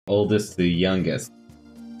Oldest to youngest.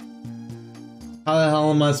 How the hell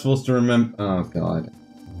am I supposed to remember? Oh god.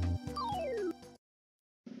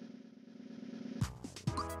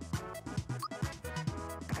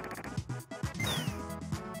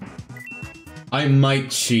 I might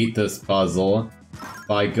cheat this puzzle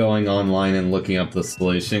by going online and looking up the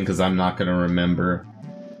solution, because I'm not going to remember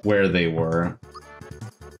where they were.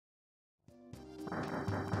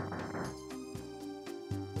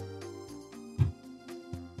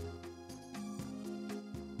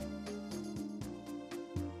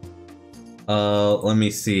 Let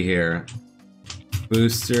me see here.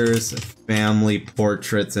 Boosters, family,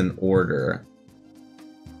 portraits, and order.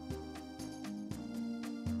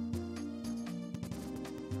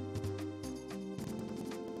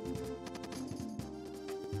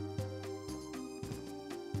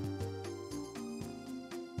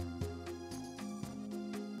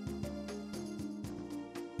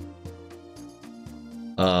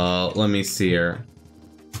 Let me see here.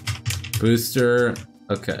 Booster,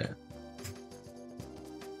 okay.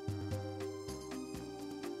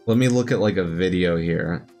 Let me look at like a video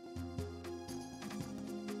here.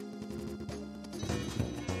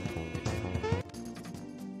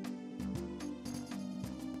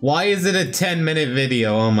 Why is it a 10-minute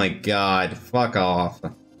video? Oh my god, fuck off.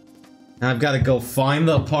 Now I've got to go find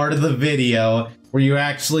the part of the video where you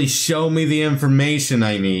actually show me the information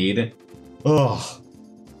I need. Ugh.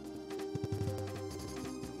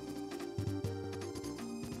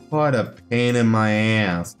 What a pain in my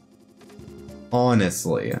ass.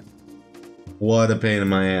 Honestly. What a pain in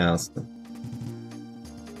my ass.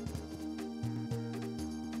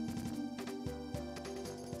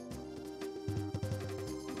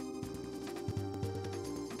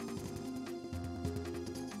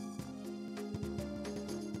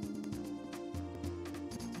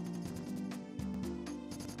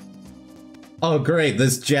 Oh great,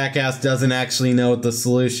 this jackass doesn't actually know what the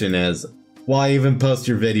solution is. Why even post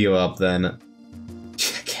your video up then?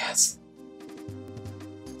 Jackass.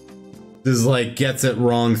 This like gets it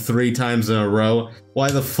wrong 3 times in a row. Why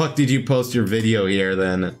the fuck did you post your video here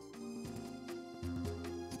then?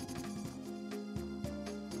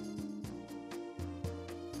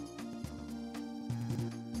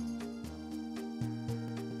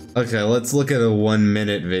 Okay, let's look at a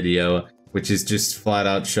 1-minute video, which is just flat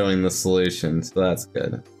out showing the solution, so that's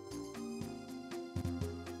good.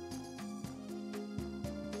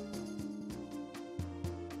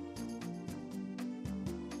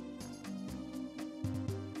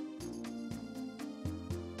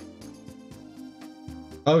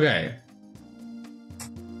 Okay.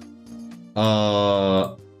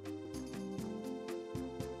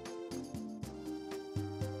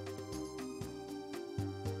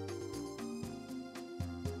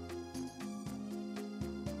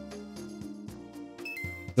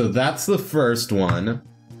 So that's the first one.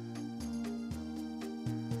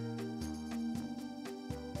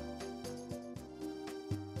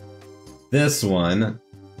 This one.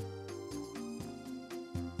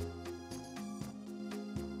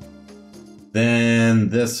 Then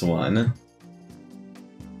this one.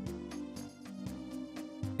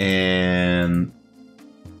 And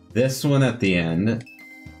this one at the end.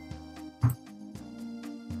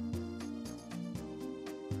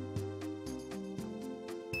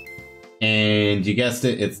 And you guessed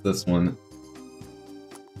it, it's this one.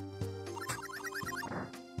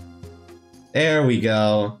 There we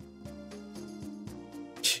go.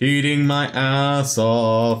 Cheating my ass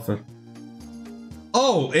off.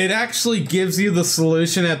 Oh, it actually gives you the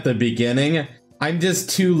solution at the beginning. I'm just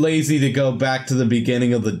too lazy to go back to the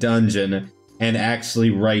beginning of the dungeon and actually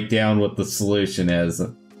write down what the solution is.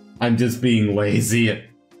 I'm just being lazy.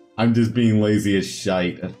 I'm just being lazy as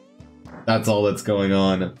shite. That's all that's going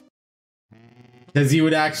on. Because you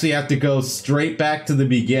would actually have to go straight back to the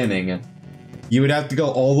beginning. You would have to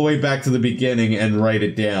go all the way back to the beginning and write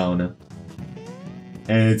it down.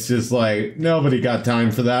 And it's just like, nobody got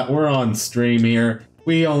time for that. We're on stream here.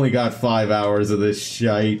 We only got 5 hours of this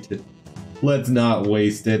shite. Let's not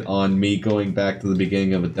waste it on me going back to the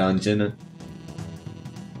beginning of a dungeon.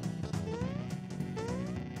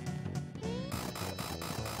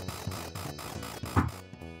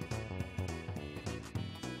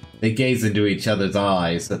 They gaze into each other's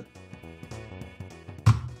eyes.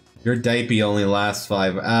 Your diaper only lasts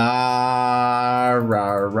 5. Ah,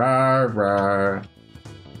 rah, rah, rah.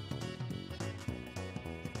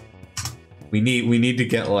 We need to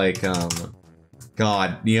get like,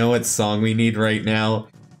 God, you know what song we need right now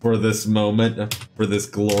for this moment, for this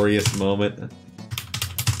glorious moment?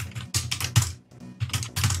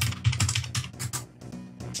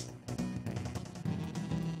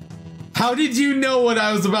 How did you know what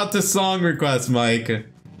I was about to song request, Mike?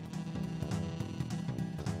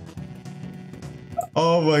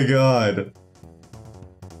 Oh my god.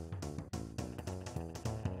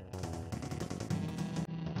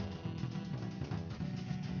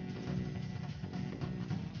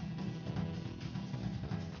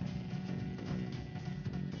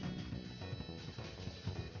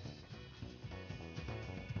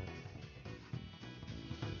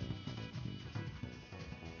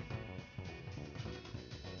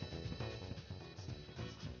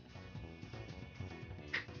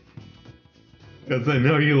 Because I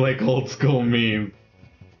know you like old school memes.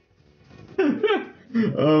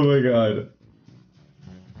 Oh my god.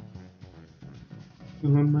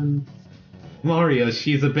 Mario,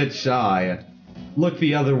 she's a bit shy. Look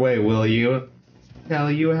the other way, will you?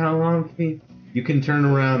 Tell you how long you can turn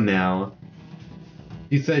around now.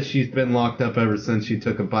 She says she's been locked up ever since she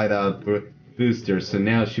took a bite out of Booster, so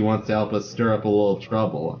now she wants to help us stir up a little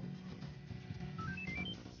trouble.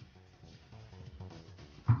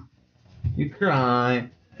 You cry,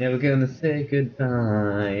 never gonna say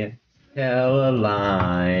goodbye. Tell a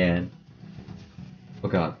lie. Oh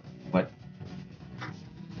god, what?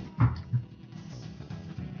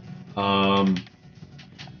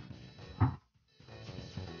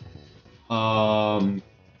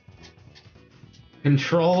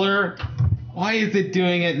 Controller? Why is it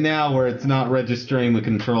doing it now where it's not registering the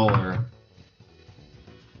controller?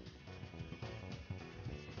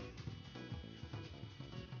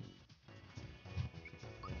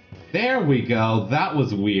 There we go, that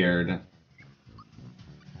was weird.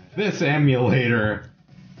 This emulator,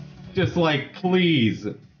 just like, please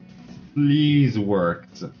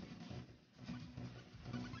worked.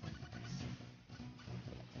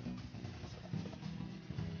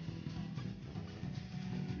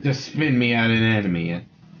 Just spin me at an enemy.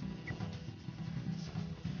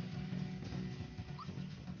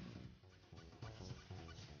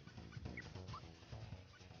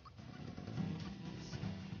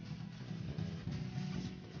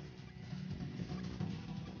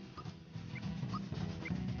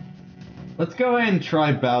 Let's go ahead and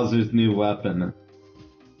try Bowser's new weapon.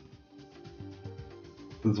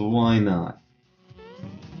 'Cause why not?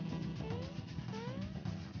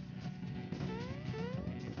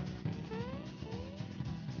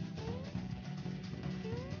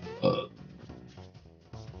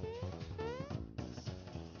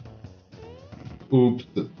 Oops.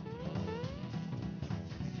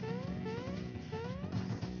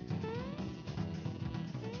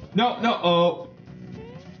 No, oh.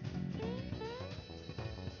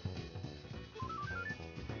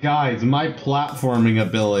 Guys, my platforming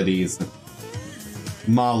abilities,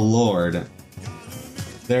 my lord,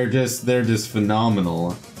 they're just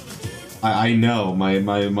phenomenal. I know, my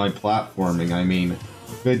platforming, I mean,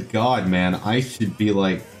 good god, man, I should be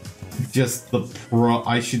like,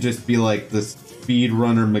 I should just be like the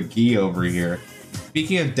speedrunner McGee over here.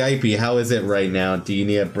 Speaking of Dipey, how is it right now? Do you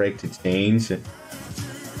need a break to change?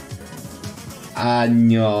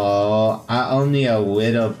 No, only a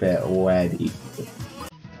little bit wetty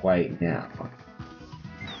right now.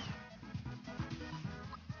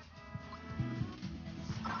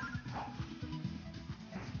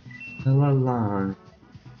 La.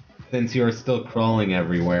 Since you're still crawling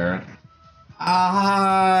everywhere.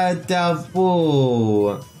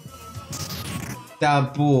 Taboo.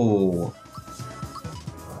 Taboo.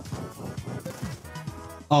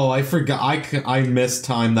 Oh, I forgot. I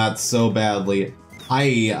mistimed that so badly.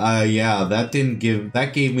 Yeah, that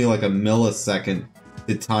gave me like a millisecond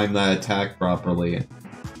to time that attack properly.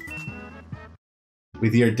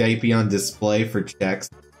 With your diaper on display for checks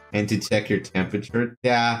and to check your temperature.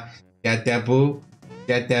 Yeah, taboo.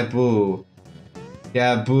 Taboo.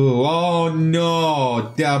 Taboo. Oh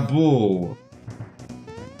no, taboo.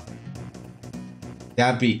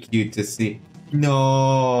 That'd be cute to see.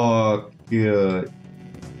 No, good.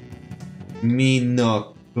 Me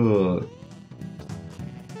no good.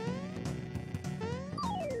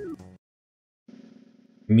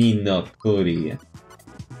 Me no goodie.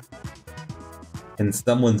 And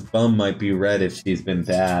someone's bum might be red if she's been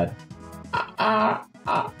bad. Yeah.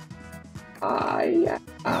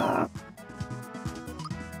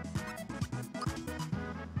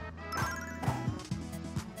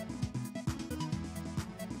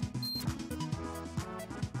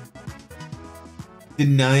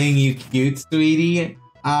 Denying you cute, sweetie?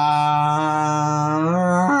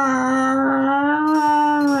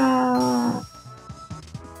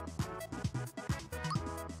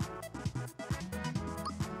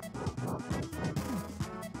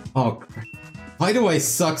 Oh, why do I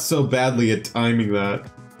suck so badly at timing that?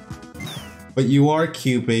 But you are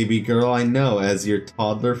cute, baby girl, I know, as your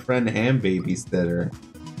toddler friend and babysitter.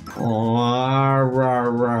 Aww,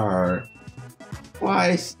 rar, rar.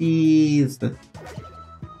 Why, she's...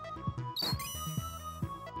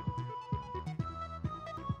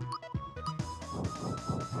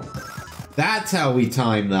 That's how we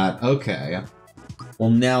time that. Okay.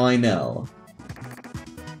 Well, now I know.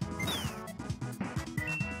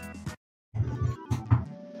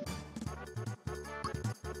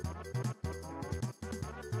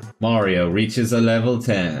 Mario reaches a level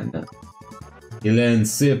 10. He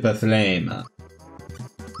learns Super Flame.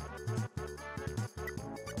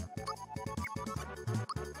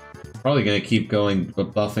 Probably gonna keep going,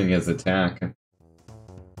 buffing his attack.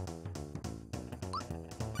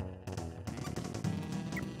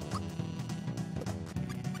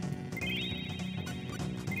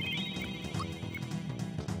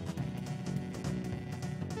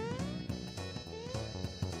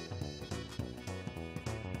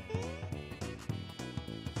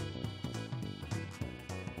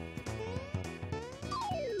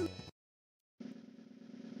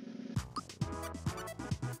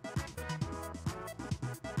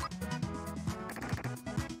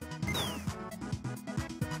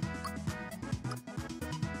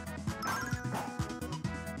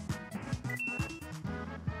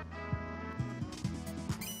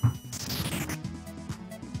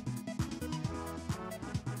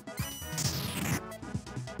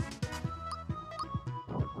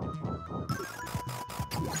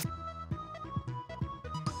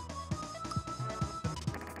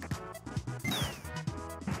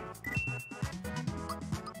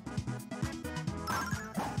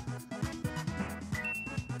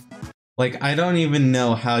 Like, I don't even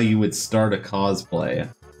know how you would start a cosplay.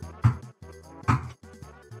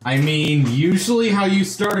 I mean, usually how you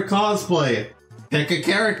start a cosplay, pick a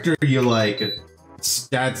character you like.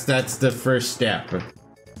 That's the first step.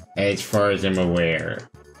 As far as I'm aware.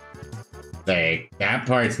 Like, that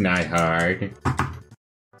part's not hard.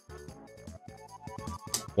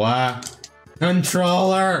 What?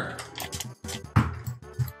 Controller!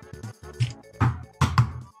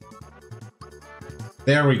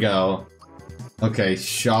 There we go. Okay,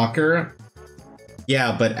 shocker.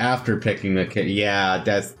 Yeah, but after picking the kid, yeah,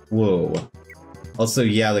 that's whoa. Also,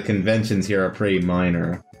 yeah, the conventions here are pretty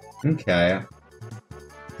minor. Okay.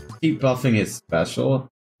 Keep buffing his special.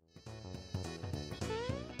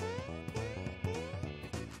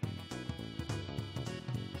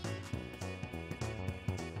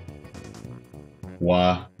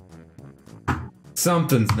 What?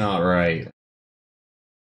 Something's not right.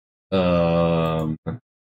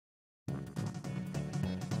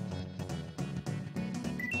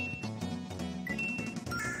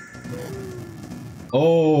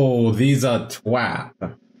 Oh, these are twat.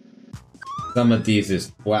 Some of these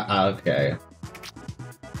is twat. Okay.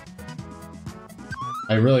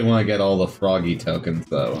 I really want to get all the froggy tokens,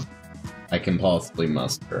 though. I can possibly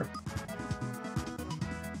muster.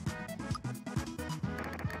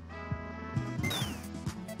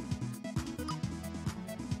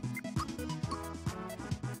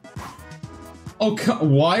 Oh,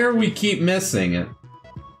 why are we keep missing it?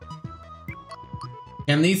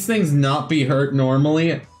 Can these things not be hurt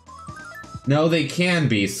normally? No, they can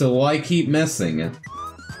be, so why keep missing it?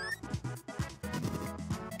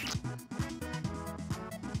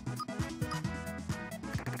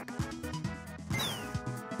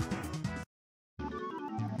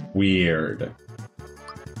 Weird.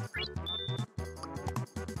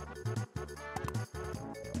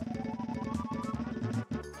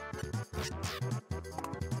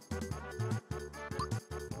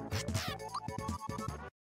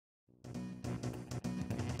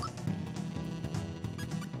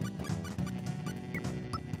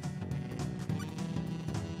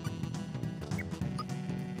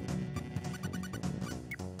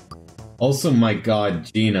 Also, my god,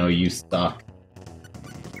 Gino, you suck.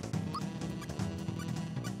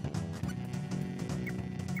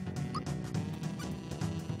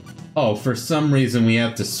 Oh, for some reason we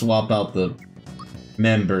have to swap out the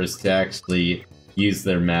members to actually use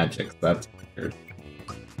their magics. That's weird.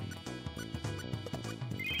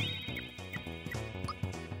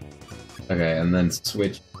 Okay, and then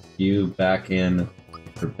switch you back in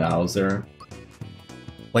for Bowser.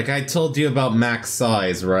 Like I told you about max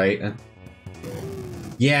size, right?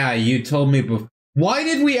 Yeah, you told me before. Why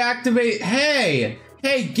did we activate— Hey!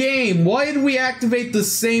 Hey, game! Why did we activate the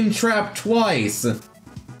same trap twice?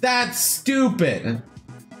 That's stupid!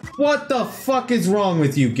 What the fuck is wrong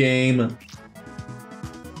with you, game?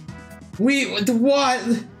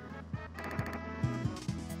 What?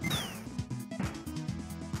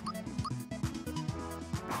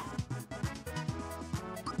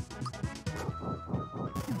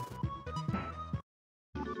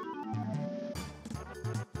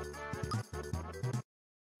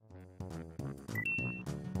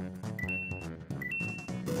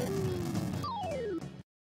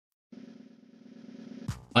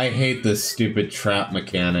 I hate this stupid trap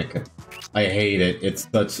mechanic. I hate it. It's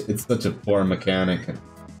such a poor mechanic.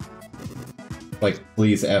 Like,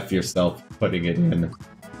 please F yourself putting it in.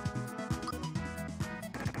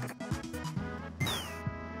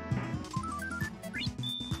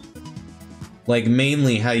 Like,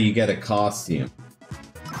 mainly how you get a costume.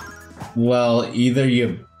 Well, either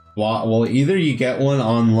you get one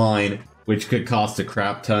online, which could cost a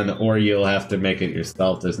crap ton, or you'll have to make it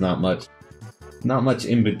yourself. There's not much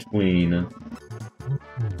in between.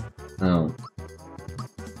 Oh.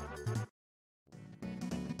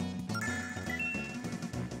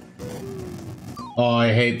 Oh,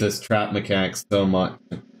 I hate this trap mechanic so much.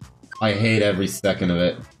 I hate every second of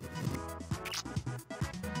it.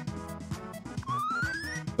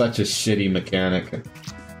 Such a shitty mechanic.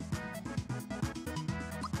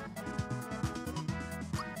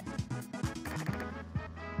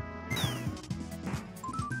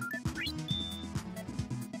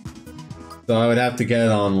 So I would have to get it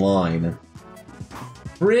online.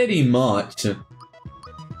 Pretty much.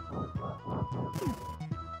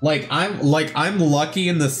 I'm lucky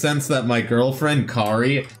in the sense that my girlfriend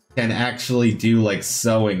Kari can actually do like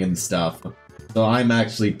sewing and stuff. So I'm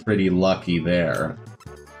actually pretty lucky there.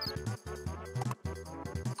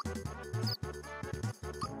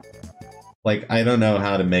 Like, I don't know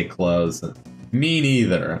how to make clothes. Me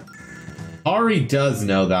neither. Kari does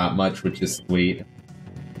know that much, which is sweet.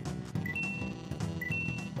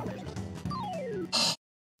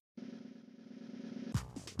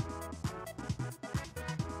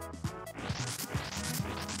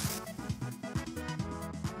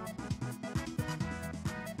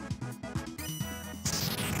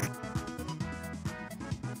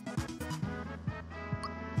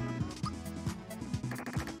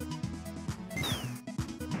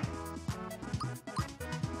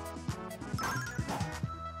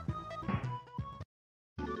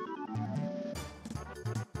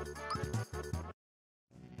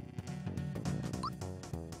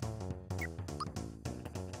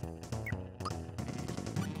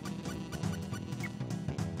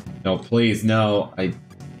 No, please, no. I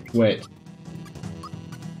quit.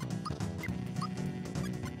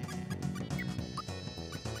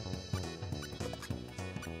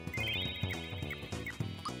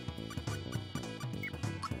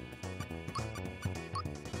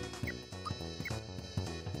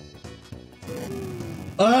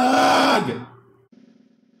 Ugh!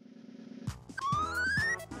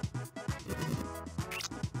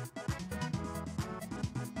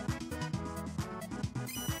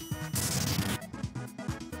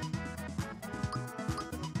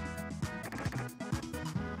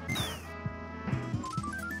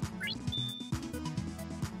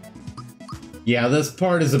 Yeah, this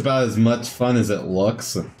part is about as much fun as it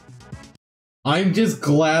looks. I'm just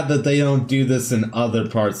glad that they don't do this in other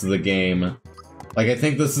parts of the game. Like, I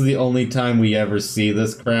think this is the only time we ever see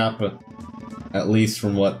this crap. At least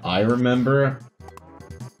from what I remember.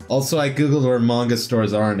 Also, I googled where manga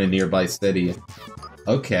stores are in a nearby city.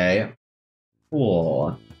 Okay.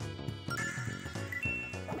 Cool.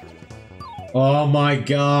 Oh my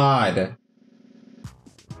god!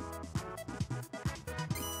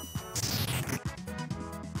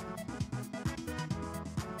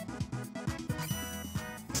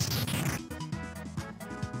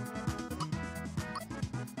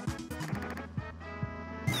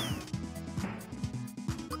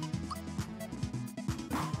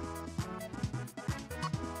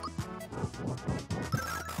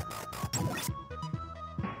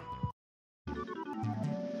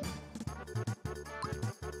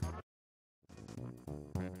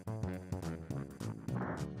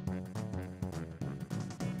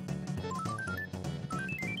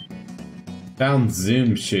 Found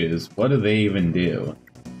Zoom shoes. What do they even do?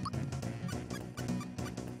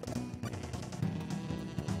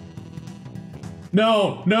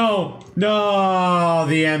 No! No! No!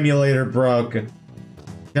 The emulator broke.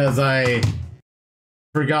 Because I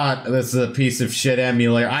forgot this is a piece of shit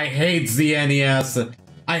emulator. I hate ZNES.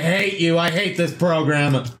 I hate you. I hate this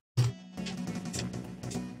program.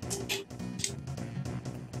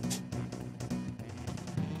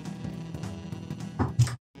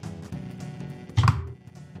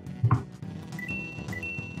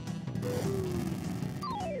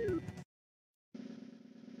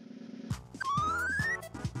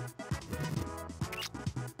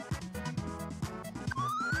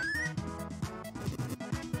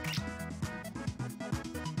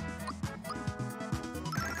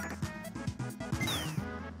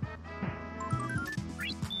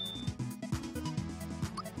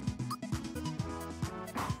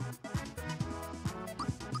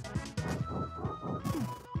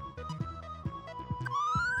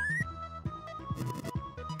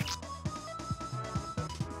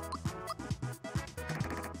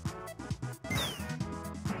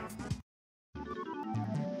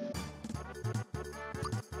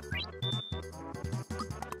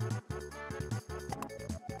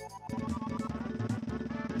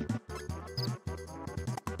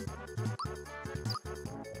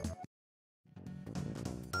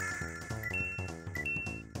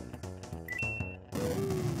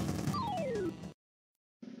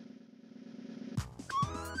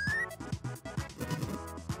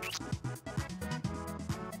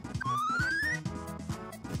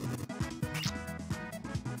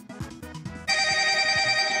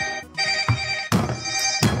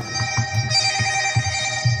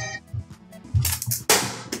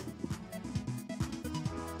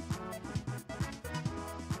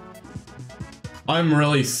 I'm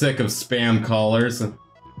really sick of spam callers.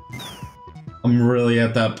 I'm really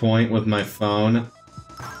at that point with my phone.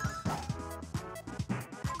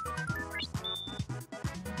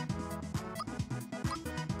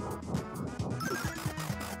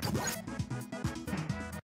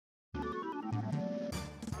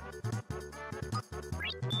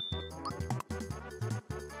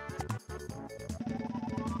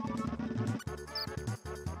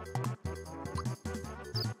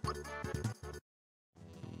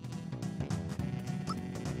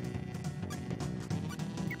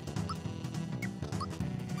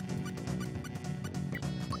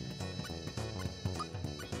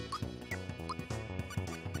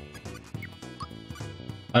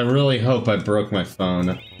 I really hope I broke my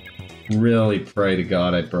phone. Really pray to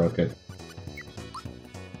God I broke it.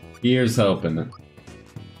 Here's hoping.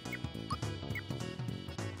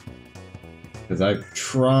 Because I've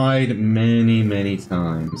tried many, many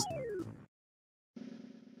times.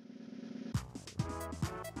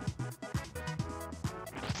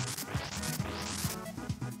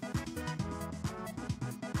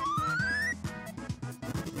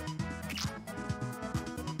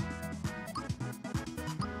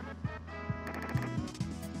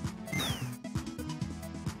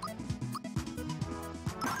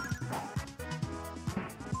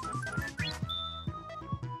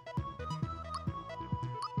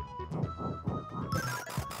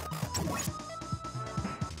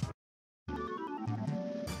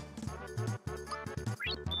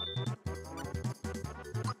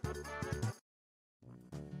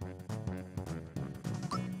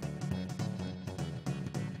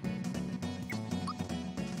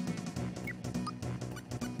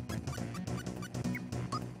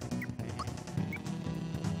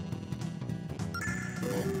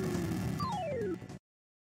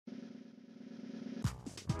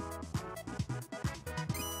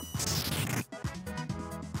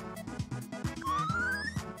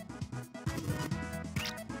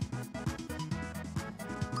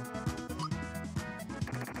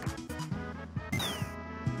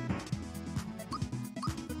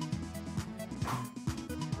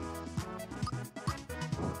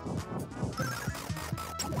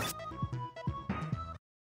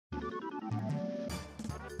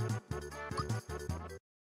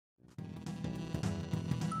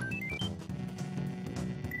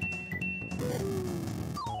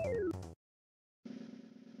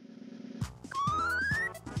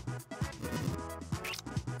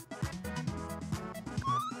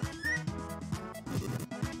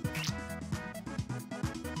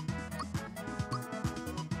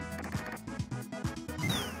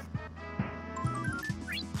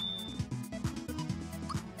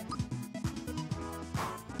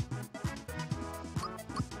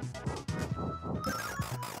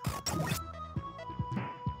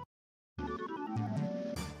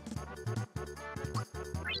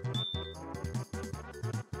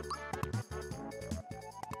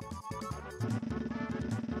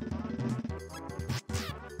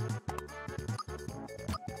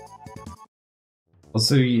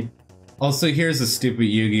 Also, here's a stupid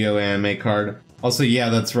Yu-Gi-Oh! Anime card. Also, yeah,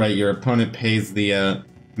 that's right, your opponent pays the,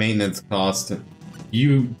 maintenance cost.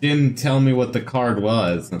 You didn't tell me what the card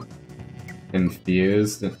was.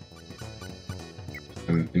 Confused.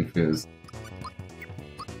 I'm confused.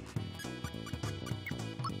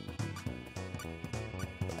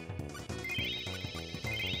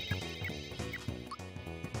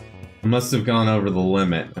 I must have gone over the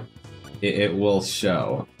limit. It will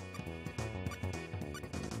show.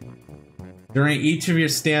 During each of your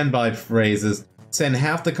standby phrases, send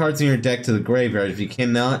half the cards in your deck to the graveyard. If you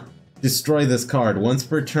cannot, destroy this card. Once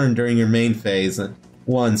per turn during your main phase,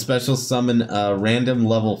 1. Special summon a random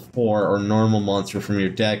level 4 or normal monster from your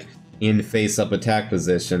deck in face-up attack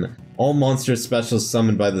position. All monsters special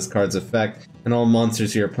summoned by this card's effect, and all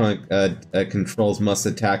monsters your opponent controls must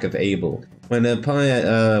attack if able. When an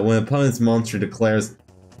opponent's monster declares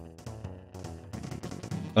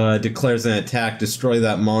an attack, destroy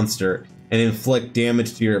that monster and inflict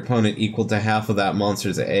damage to your opponent equal to half of that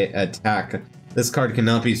monster's attack. This card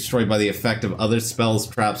cannot be destroyed by the effect of other spells,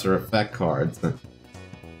 traps, or effect cards.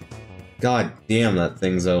 God damn, that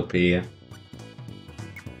thing's OP.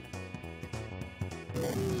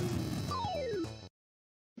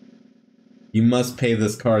 You must pay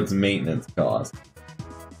this card's maintenance cost.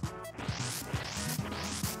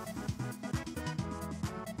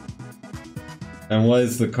 And what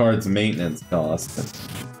is the card's maintenance cost?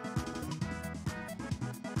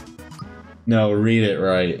 No, read it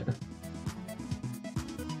right.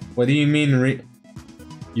 What do you mean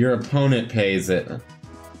your opponent pays it?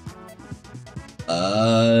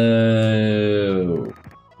 Oh.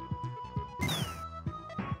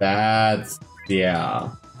 That's... yeah.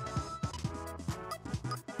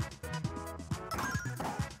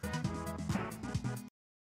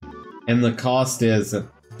 And the cost is,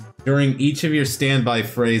 during each of your standby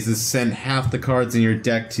phrases, send half the cards in your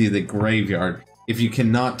deck to the graveyard if you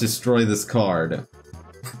cannot destroy this card.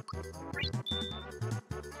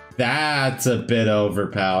 That's a bit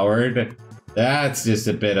overpowered. That's just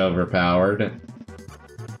a bit overpowered.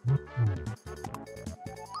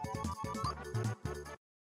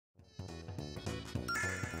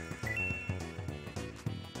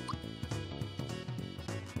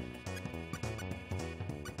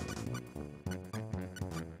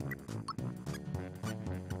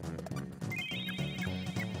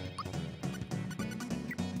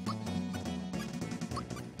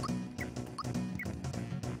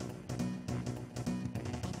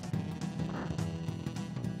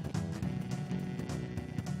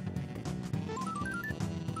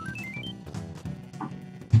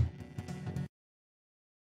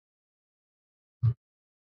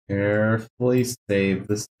 Carefully save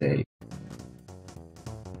the state.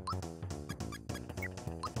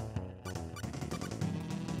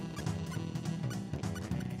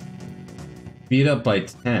 Beat up by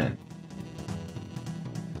 10.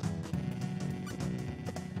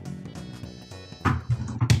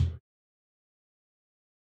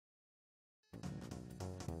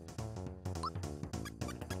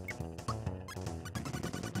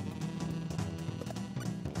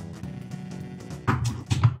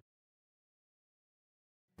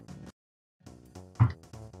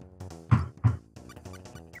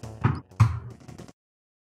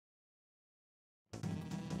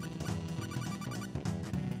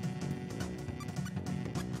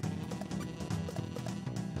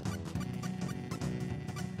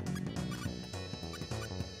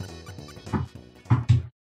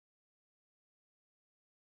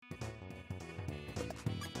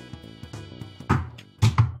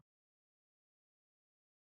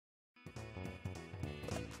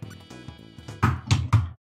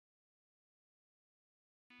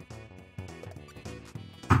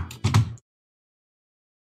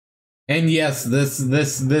 And yes, this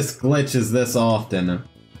glitch is this often.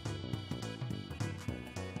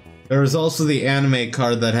 There was also the anime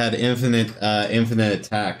card that had infinite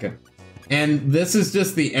attack. And this is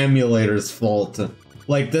just the emulator's fault.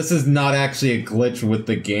 Like, this is not actually a glitch with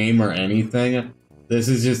the game or anything. This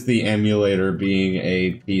is just the emulator being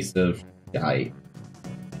a piece of shite.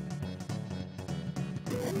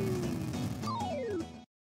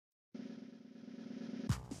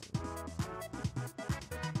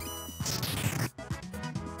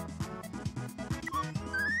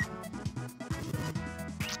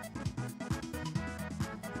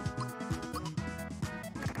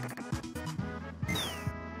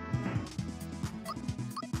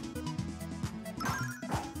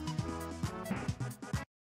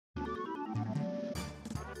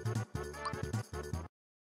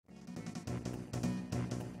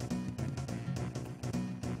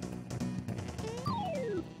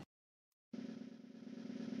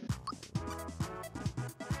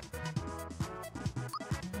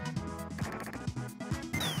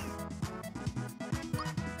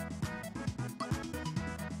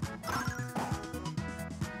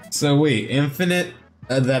 So wait, infinite,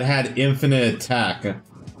 that had infinite attack.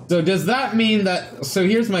 So does that mean that, so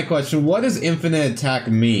here's my question, what does infinite attack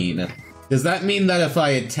mean? Does that mean that if I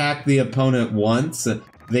attack the opponent once,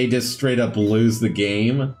 they just straight up lose the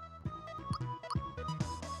game?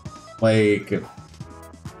 Like,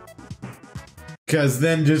 cause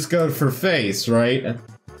then just go for face, right?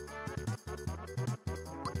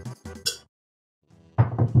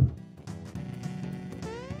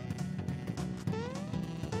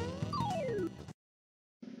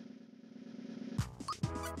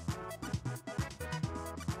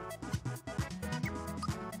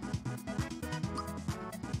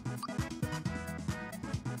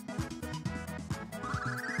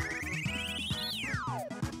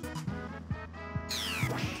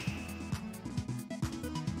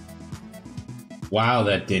 Wow,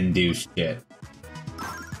 that didn't do shit.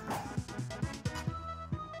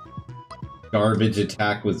 Garbage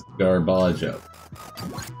attack was garbaggio.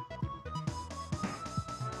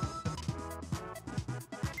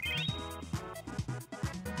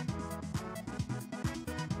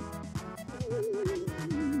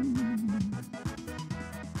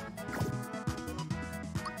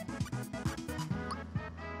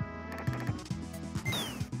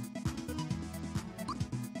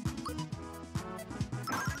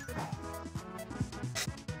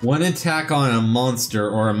 One attack on a monster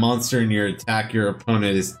or a monster in your attack your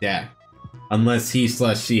opponent is dead. Unless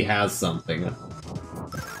he/she has something.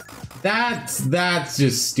 That's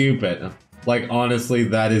just stupid. Like, honestly,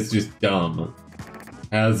 that is just dumb.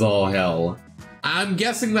 As all hell. I'm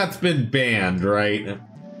guessing that's been banned, right?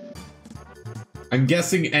 I'm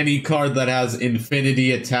guessing any card that has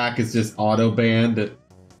infinity attack is just auto-banned.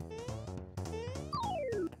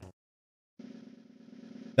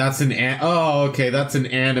 That's an oh, okay, that's an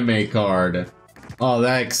anime card. Oh,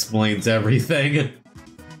 that explains everything.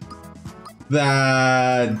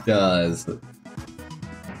 That does.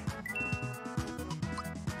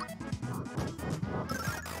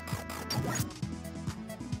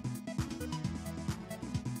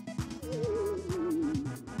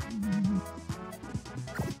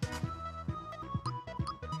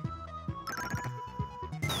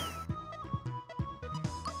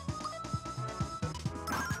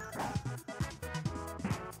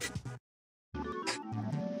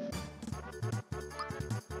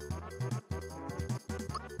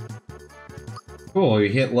 Cool, we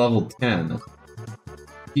hit level 10.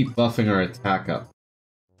 Keep buffing our attack up.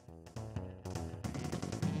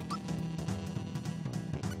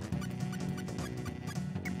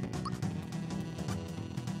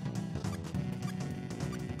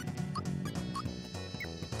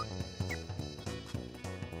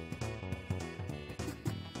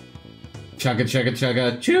 Chugga chugga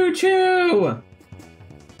chugga choo choo!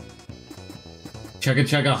 Chugga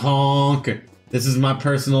chugga honk! This is my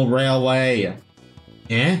personal railway!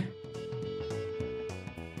 Eh?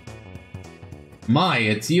 My,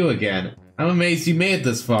 it's you again. I'm amazed you made it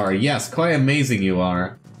this far. Yes, quite amazing you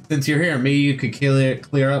are. Since you're here, maybe you could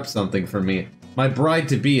clear up something for me. My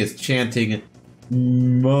bride-to-be is chanting,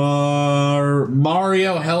 Mario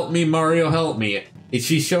help me, Mario help me. Is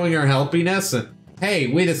she showing her helpiness? Hey,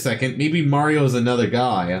 wait a second, maybe Mario is another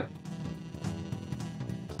guy.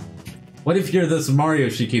 What if you're this Mario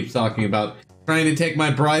she keeps talking about? Trying to take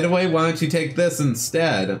my bride away? Why don't you take this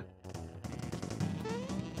instead?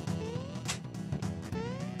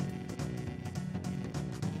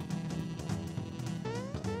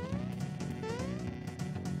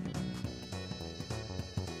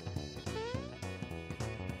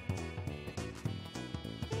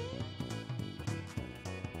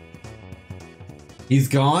 He's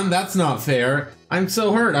gone? That's not fair. I'm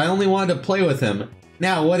so hurt, I only wanted to play with him.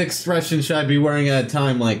 Now, what expression should I be wearing at a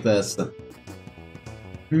time like this?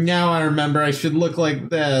 Now I remember I should look like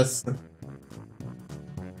this.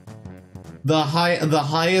 The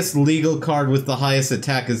highest legal card with the highest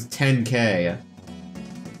attack is 10k.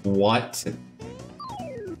 What?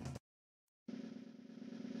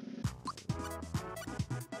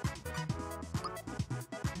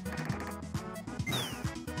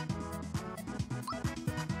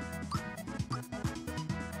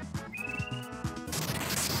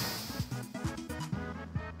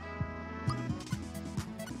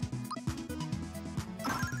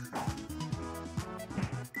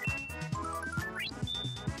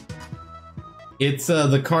 It's,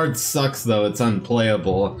 the card sucks though, it's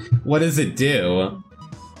unplayable. What does it do?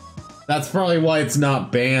 That's probably why it's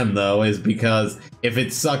not banned though, is because if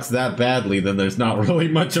it sucks that badly, then there's not really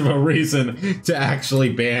much of a reason to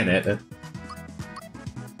actually ban it.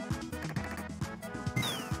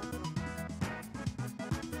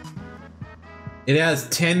 It has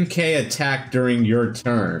 10k attack during your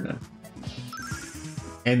turn.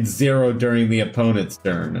 And 0 during the opponent's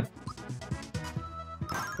turn.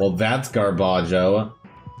 Well, that's garbaggio.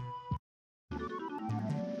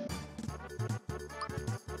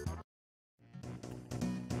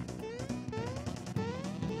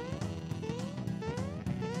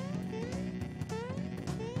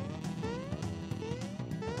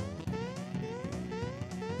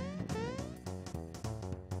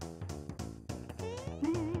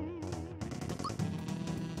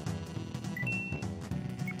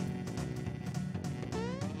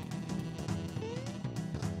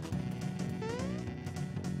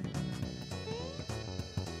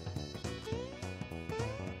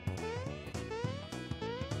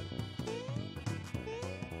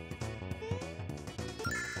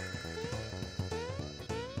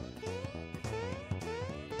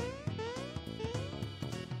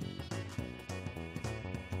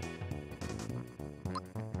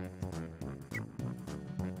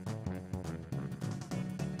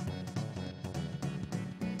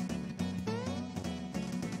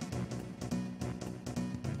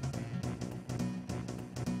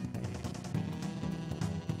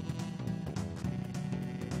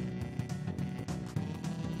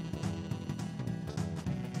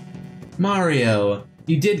 Mario,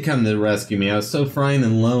 you did come to rescue me. I was so frightened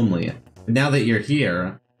and lonely. But now that you're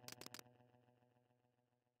here...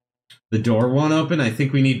 The door won't open? I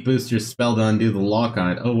think we need Booster's spell to undo the lock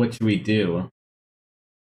on it. Oh, what should we do?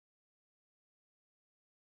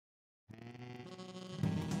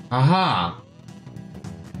 Aha!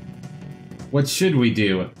 What should we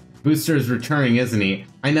do? Booster is returning, isn't he?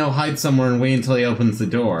 I know, hide somewhere and wait until he opens the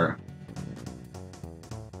door.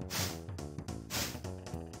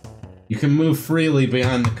 You can move freely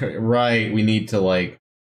behind the right, we need to, like,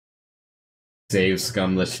 save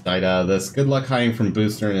scum the shit out of this. Good luck hiding from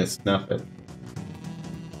Booster and his snuffet.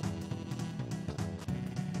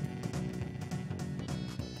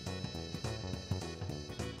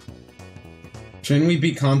 Shouldn't we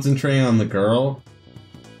be concentrating on the girl?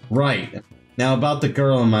 Right. Now about the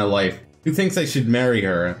girl in my life. Who thinks I should marry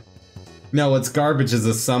her? No, what's garbage is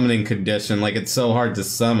a summoning condition, like it's so hard to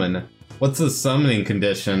summon. What's the summoning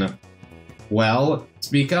condition? Well,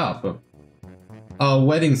 speak up. A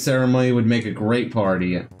wedding ceremony would make a great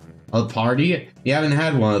party. A party? You haven't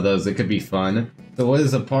had one of those, it could be fun. So what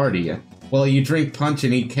is a party? Well, you drink punch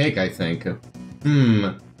and eat cake, I think.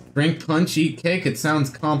 Drink punch, eat cake? It sounds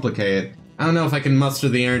complicated. I don't know if I can muster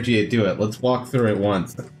the energy to do it. Let's walk through it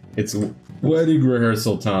once. It's wedding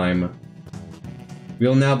rehearsal time.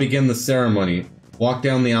 We'll now begin the ceremony. Walk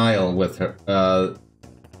down the aisle with her.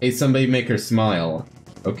 Hey, somebody make her smile.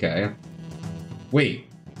 Okay. Wait.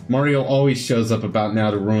 Mario always shows up about now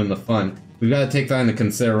to ruin the fun. We've got to take that into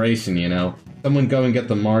consideration, you know. Someone go and get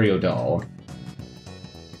the Mario doll.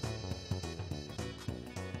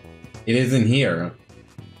 It isn't here.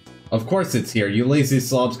 Of course it's here. You lazy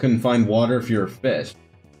slobs couldn't find water for your fish.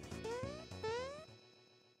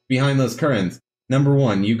 Behind those curtains. Number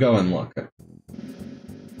 1, you go and look.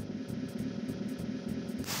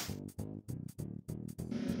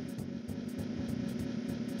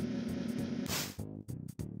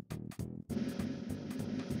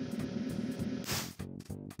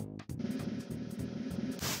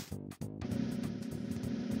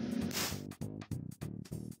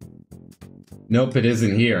 Nope, it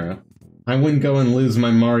isn't here. I wouldn't go and lose my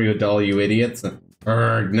Mario doll, you idiots.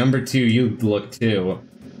 Urgh, number 2, you look too.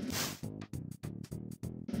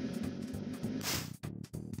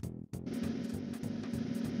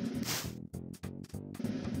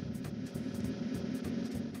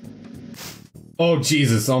 Oh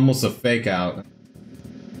Jesus, almost a fake out.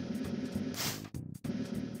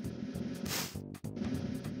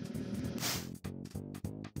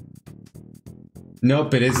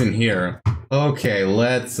 Nope, it isn't here. Okay,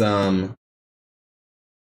 let's,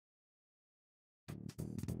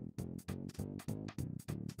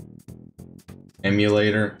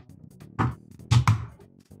 Emulator.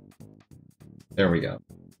 There we go.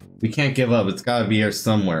 We can't give up, it's gotta be here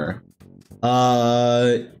somewhere.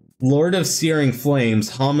 Lord of Searing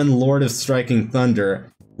Flames, Haman, Lord of Striking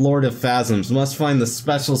Thunder, Lord of Phasms, must find the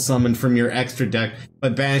special summon from your extra deck by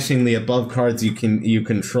banishing the above cards you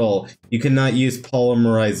control. You cannot use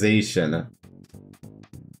polymerization.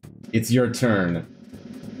 It's your turn.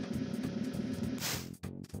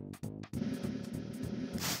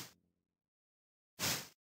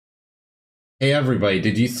 Hey everybody,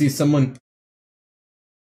 did you see someone?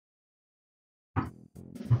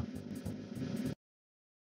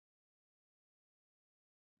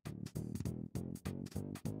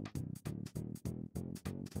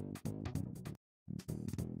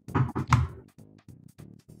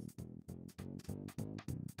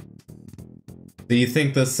 Do you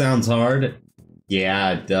think this sounds hard?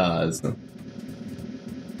 Yeah, it does.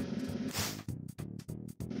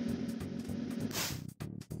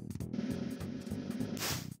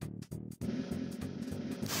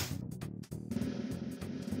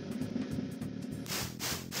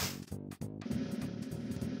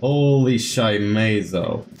 Holy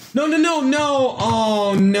shimezo. No, no, no, no!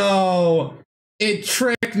 Oh, no! It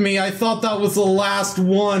tricked me! I thought that was the last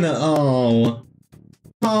one! Oh.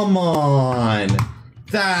 Come on!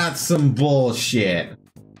 That's some bullshit.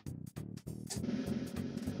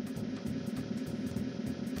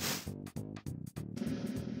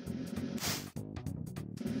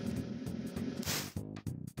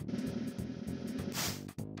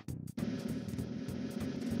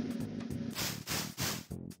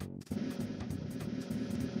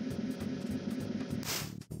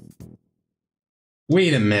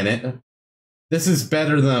 Wait a minute. This is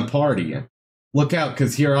better than a party. Look out,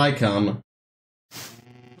 'cause here I come.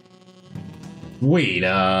 Wait,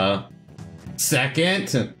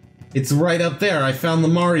 second? It's right up there, I found the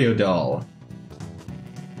Mario doll.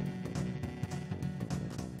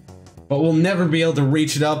 But we'll never be able to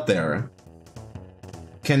reach it up there.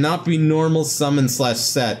 Cannot be normal summon slash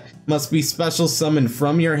set. Must be special summon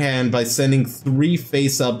from your hand by sending 3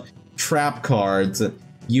 face-up trap cards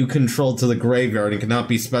you control to the graveyard and cannot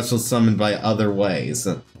be special summoned by other ways.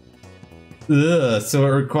 Ugh, so it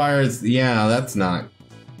requires... yeah, that's not...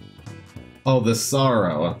 Oh, the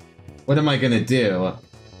sorrow. What am I gonna do?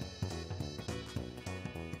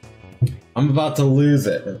 I'm about to lose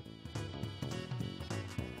it.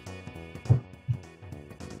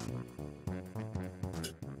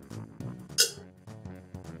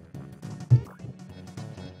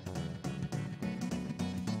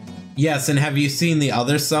 Yes, and have you seen the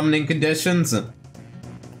other summoning conditions?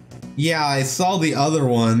 Yeah, I saw the other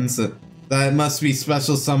ones. That must be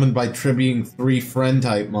special summoned by tributing 3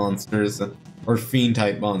 friend-type monsters. Or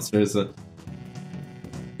fiend-type monsters.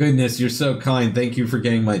 Goodness, you're so kind. Thank you for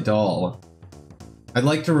getting my doll. I'd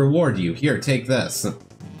like to reward you. Here, take this.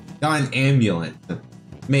 Got an amulet.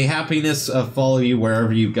 May happiness follow you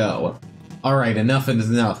wherever you go. Alright, enough is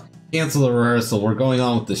enough. Cancel the rehearsal. We're going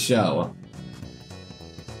on with the show.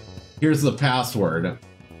 Here's the password.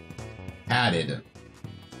 Added.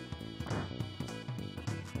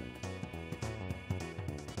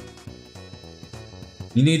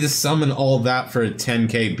 You need to summon all that for a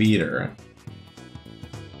 10k beater.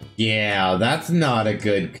 Yeah, that's not a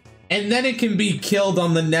good... And then it can be killed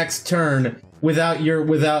on the next turn with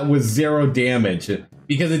 0 damage.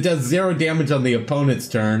 Because it does 0 damage on the opponent's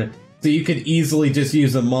turn, so you could easily just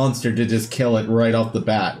use a monster to just kill it right off the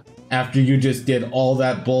bat. After you just did all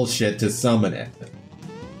that bullshit to summon it.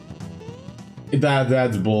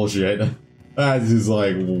 That's bullshit. That's just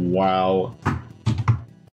like, wow.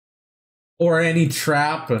 Or any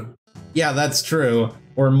trap. Yeah, that's true.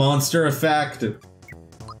 Or monster effect.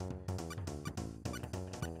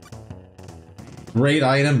 Great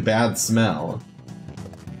item, bad smell.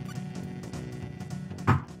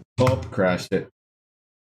 Oh, crashed it.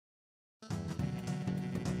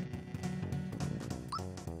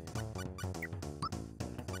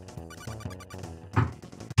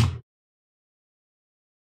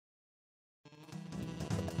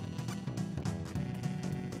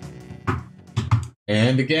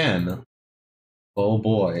 And again. Oh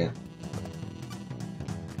boy.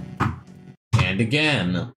 And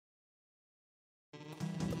again.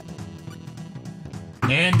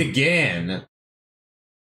 And again.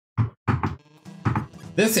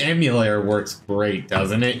 This emulator works great,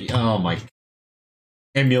 doesn't it? Oh my.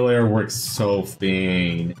 Emulator works so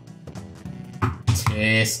fantastic.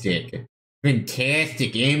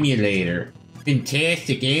 Fantastic emulator.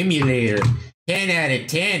 Fantastic emulator. 10 out of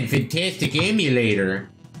 10, fantastic emulator.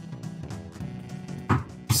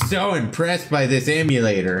 So impressed by this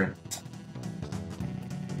emulator.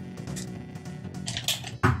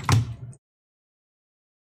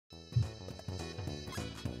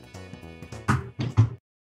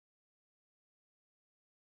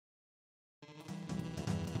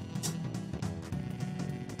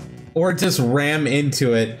 Or just ram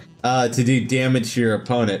into it to do damage to your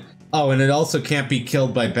opponent. Oh, and it also can't be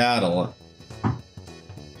killed by battle.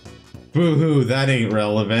 Boo-hoo, that ain't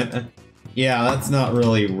relevant. Yeah, that's not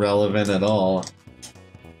really relevant at all.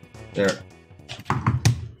 There.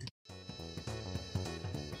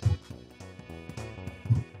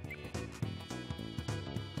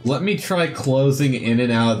 Let me try closing in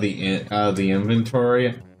and out of the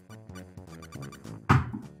inventory.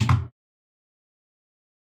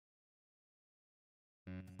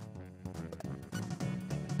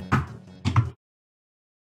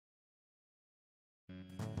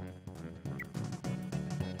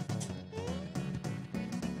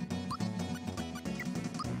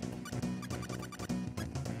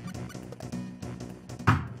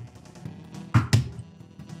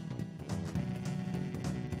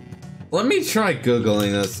 Let me try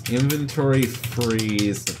Googling this. Inventory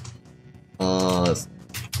freeze.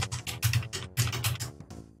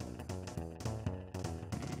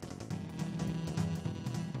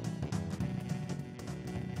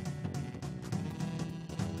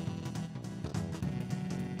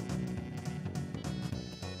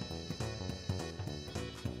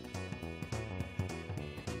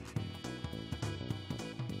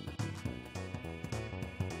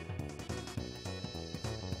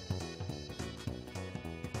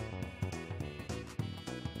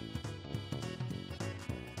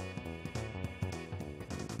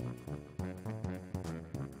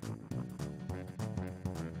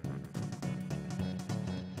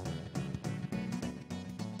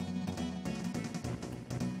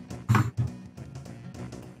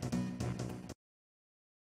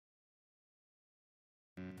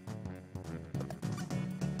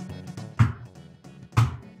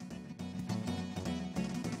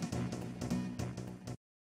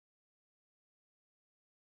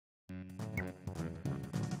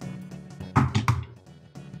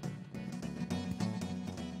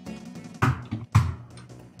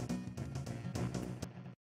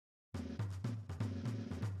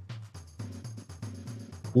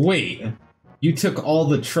 Wait, you took all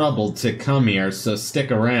the trouble to come here, so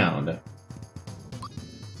stick around.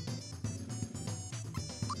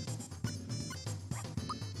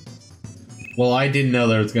 Well, I didn't know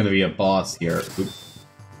there was going to be a boss here. Oops.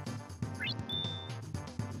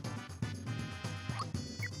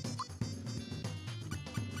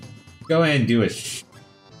 Go ahead and do a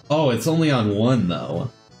Oh, it's only on one,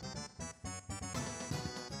 though.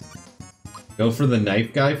 Go for the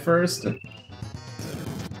knife guy first.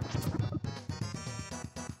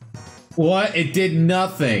 What? It did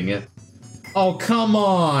nothing. Oh, come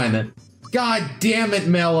on. God damn it,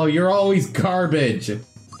 Mello. You're always garbage.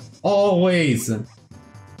 Always.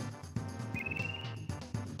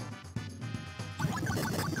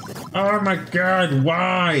 Oh my god,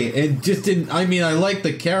 why? It just didn't. I mean, I like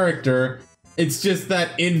the character. It's just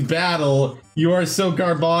that in battle, you are so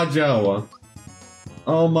garbaggio.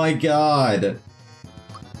 Oh my god.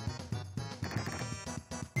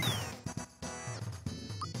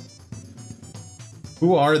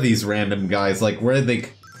 Who are these random guys? Like, where are they?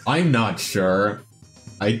 I'm not sure.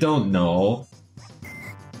 I don't know.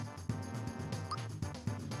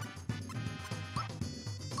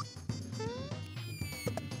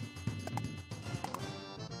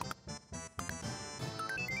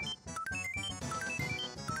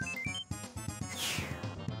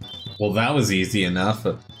 Well, that was easy enough.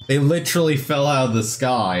 They literally fell out of the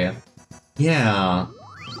sky. Yeah.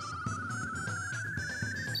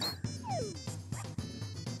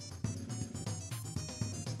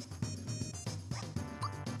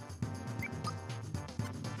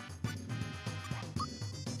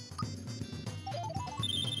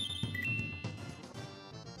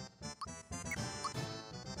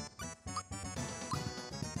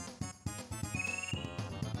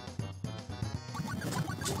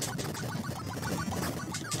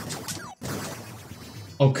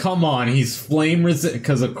 Oh, come on, he's flame resistant,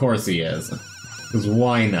 because of course he is. Because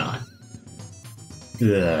why not?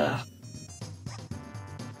 Ugh.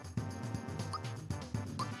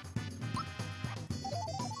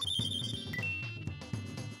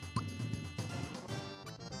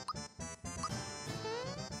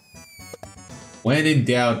 When in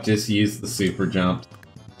doubt, just use the super jump.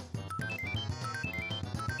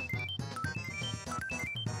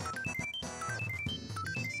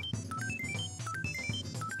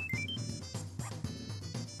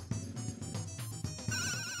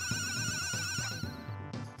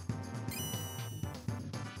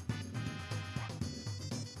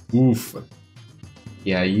 Oof.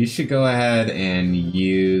 Yeah, you should go ahead and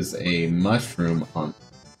use a mushroom on...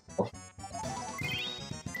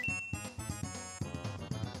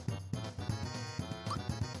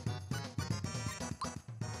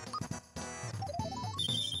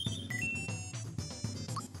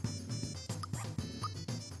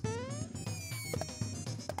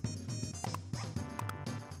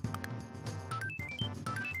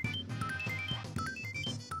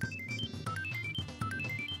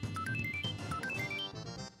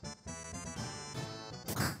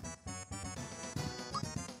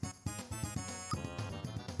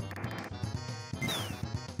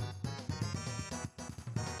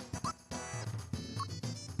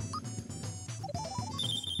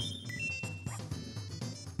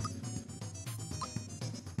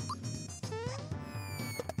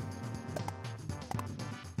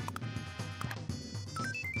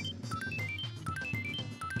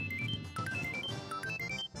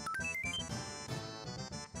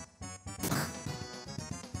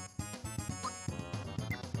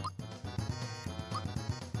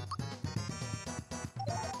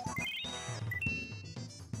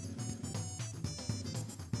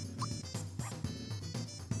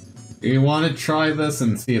 You want to try this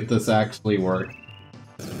and see if this actually works?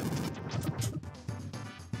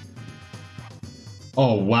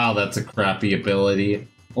 Oh wow, that's a crappy ability.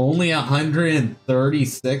 Only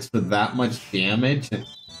 136 for that much damage?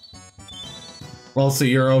 Well, so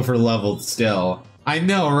you're over-leveled still. I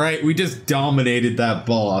know, right? We just dominated that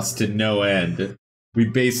boss to no end. We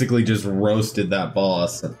basically just roasted that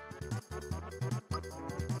boss.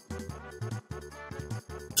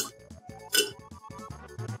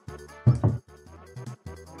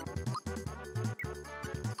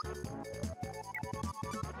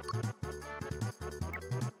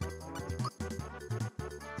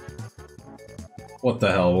 What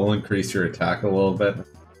the hell, we'll increase your attack a little bit.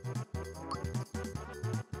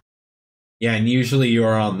 Yeah, and usually you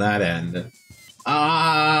are on that end.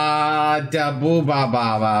 Ah, dabu ba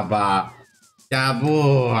ba ba ba.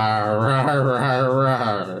 Dabu.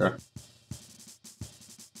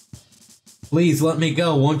 Please let me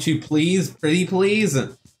go, won't you please? Pretty please?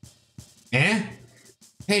 Eh?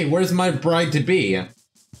 Hey, where's my bride-to-be? I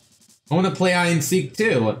want to play hide and seek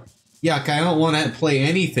too. Yuck, I don't want to play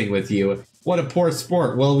anything with you. What a poor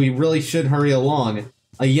sport. Well, we really should hurry along.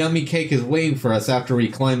 A yummy cake is waiting for us after we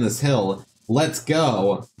climb this hill. Let's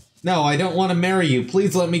go. No, I don't want to marry you.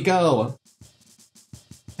 Please let me go.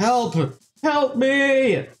 Help! Help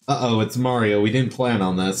me! Uh-oh, it's Mario. We didn't plan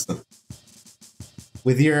on this.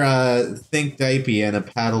 With your, think diaper and a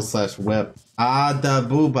paddle/whip. Ah, da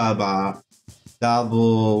boo ba ba.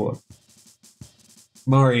 Double.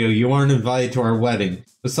 Mario, you aren't invited to our wedding.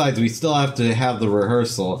 Besides, we still have to have the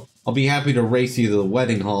rehearsal. I'll be happy to race you to the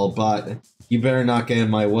wedding hall, but you better not get in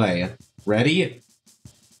my way. Ready?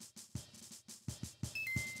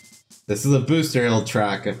 This is a booster hill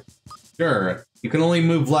track. Sure, you can only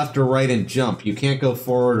move left or right and jump. You can't go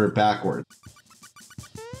forward or backward.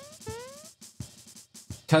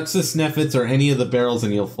 Touch the sniffets or any of the barrels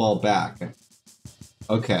and you'll fall back.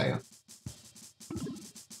 Okay.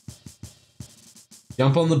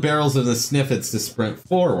 Jump on the barrels of the sniffets to sprint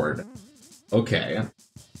forward. Okay.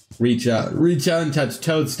 Reach out and touch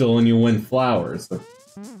Toadstool and you'll win flowers.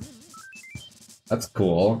 That's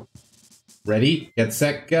cool. Ready, get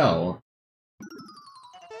set, go.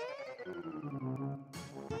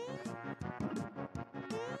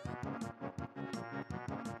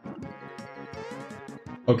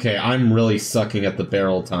 Okay, I'm really sucking at the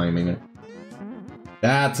barrel timing.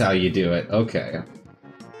 That's how you do it, okay.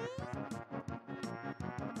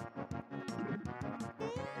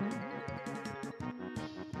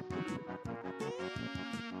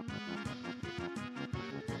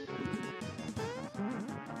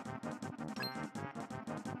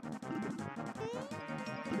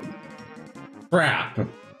 Crap!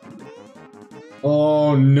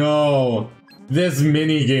 Oh no! This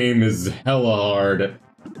minigame is hella hard.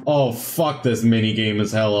 Oh fuck, this minigame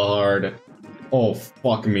is hella hard. Oh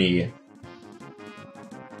fuck me.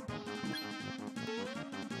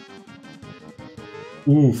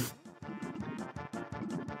 Oof.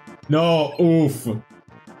 No, oof.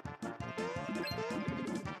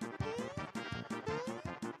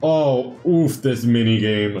 Oh, oof, this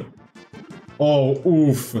minigame. Oh,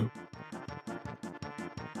 oof.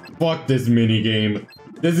 Fuck this minigame.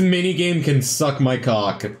 This minigame can suck my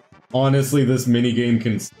cock. Honestly, this minigame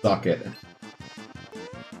can suck it.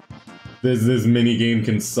 This minigame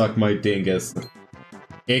can suck my dingus.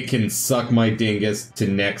 It can suck my dingus to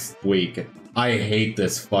next week. I hate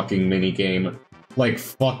this fucking minigame. Like,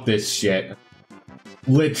 fuck this shit.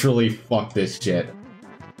 Literally fuck this shit.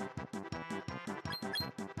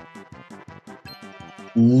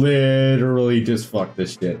 Literally just fuck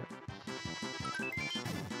this shit.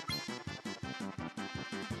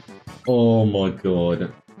 Oh my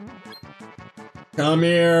god. Come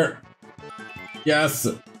here! Yes!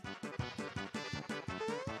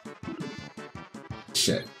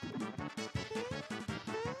 Shit.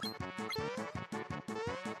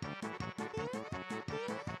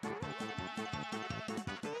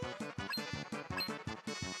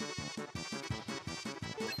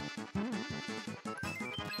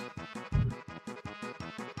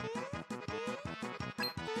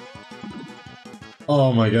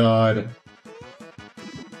 Oh my god.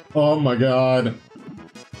 Oh my god.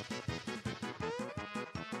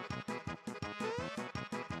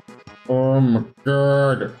 Oh my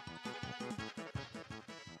god.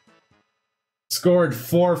 Scored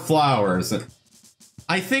 4 flowers.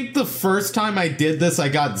 I think the first time I did this, I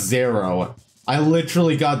got 0. I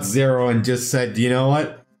literally got 0 and just said, you know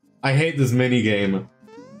what? I hate this minigame.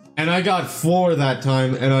 And I got 4 that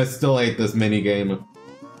time, and I still hate this minigame.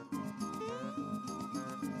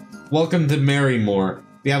 Welcome to Marymore.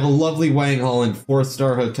 We have a lovely wedding hall and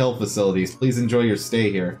 4-star hotel facilities. Please enjoy your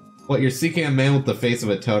stay here. What, you're seeking a man with the face of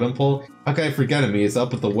a totem pole? How can I forget him? He is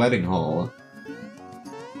up at the wedding hall.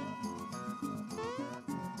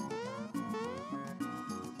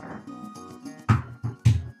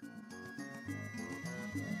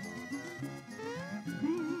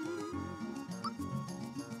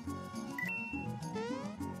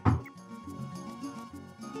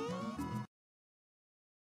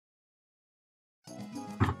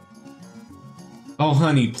 Oh,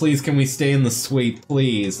 honey, please can we stay in the suite,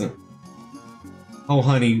 please? Oh,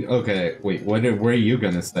 honey, okay, wait, where are you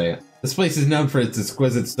gonna stay? This place is known for its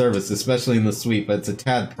exquisite service, especially in the suite, but it's a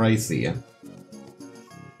tad pricey.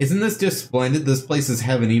 Isn't this just splendid? This place is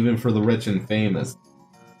heaven even for the rich and famous.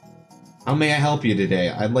 How may I help you today?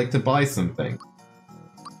 I'd like to buy something.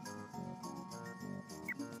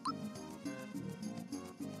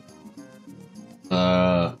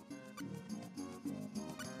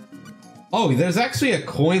 Oh, there's actually a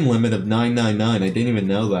coin limit of 999. I didn't even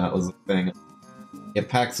know that was a thing. It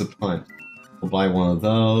packs a punch. We'll buy one of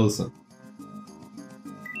those.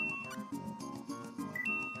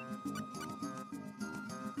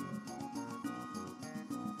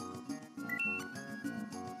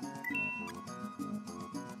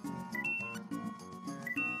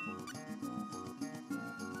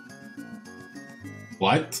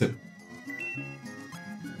 What?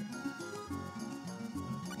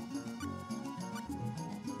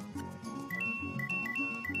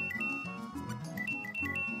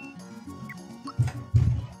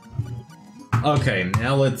 Okay,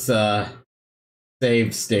 now let's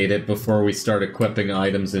save state it before we start equipping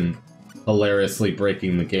items and hilariously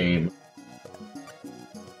breaking the game.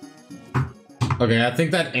 Okay, I think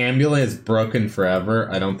that amulet is broken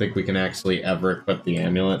forever. I don't think we can actually ever equip the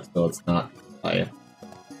amulet, so let's not try it.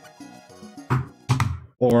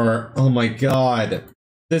 Or, oh my god,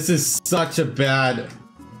 this is such a bad...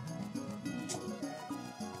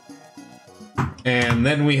 And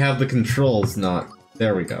then we have the controls not...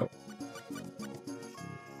 There we go.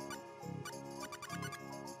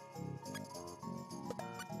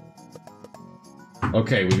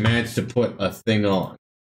 Okay, we managed to put a thing on.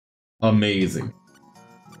 Amazing.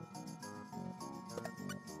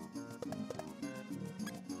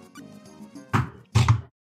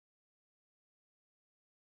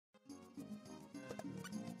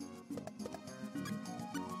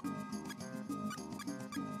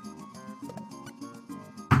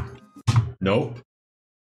 Nope.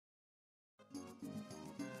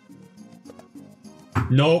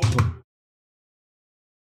 Nope.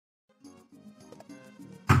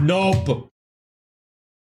 Nope.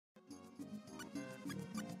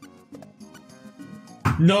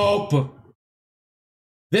 Nope.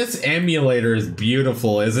 This emulator is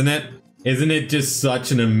beautiful, isn't it? Isn't it just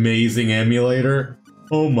such an amazing emulator?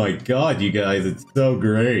 Oh my god, you guys, it's so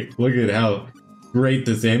great. Look at how great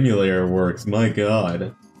this emulator works, my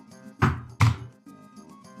god.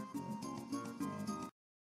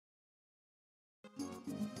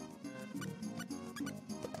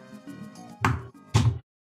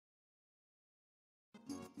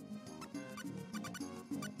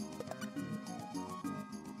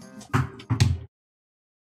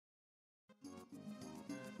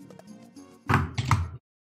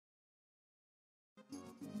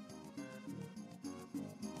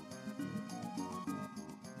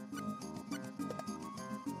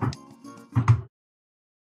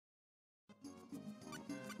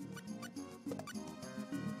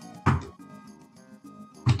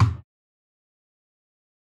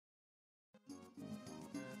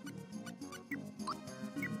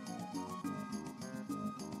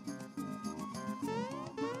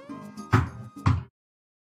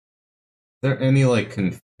 Is there any, like,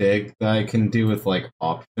 config that I can do with, like,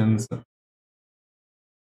 options?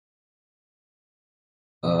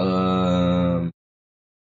 Trying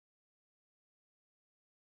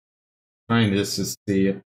just to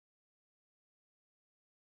see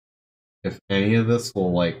if any of this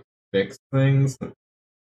will, like, fix things.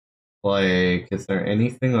 Like, is there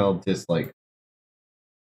anything I'll just, like...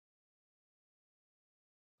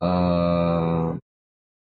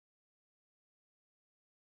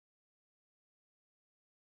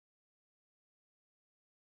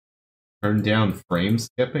 Turn down frame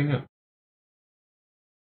skipping?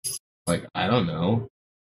 Like, I don't know.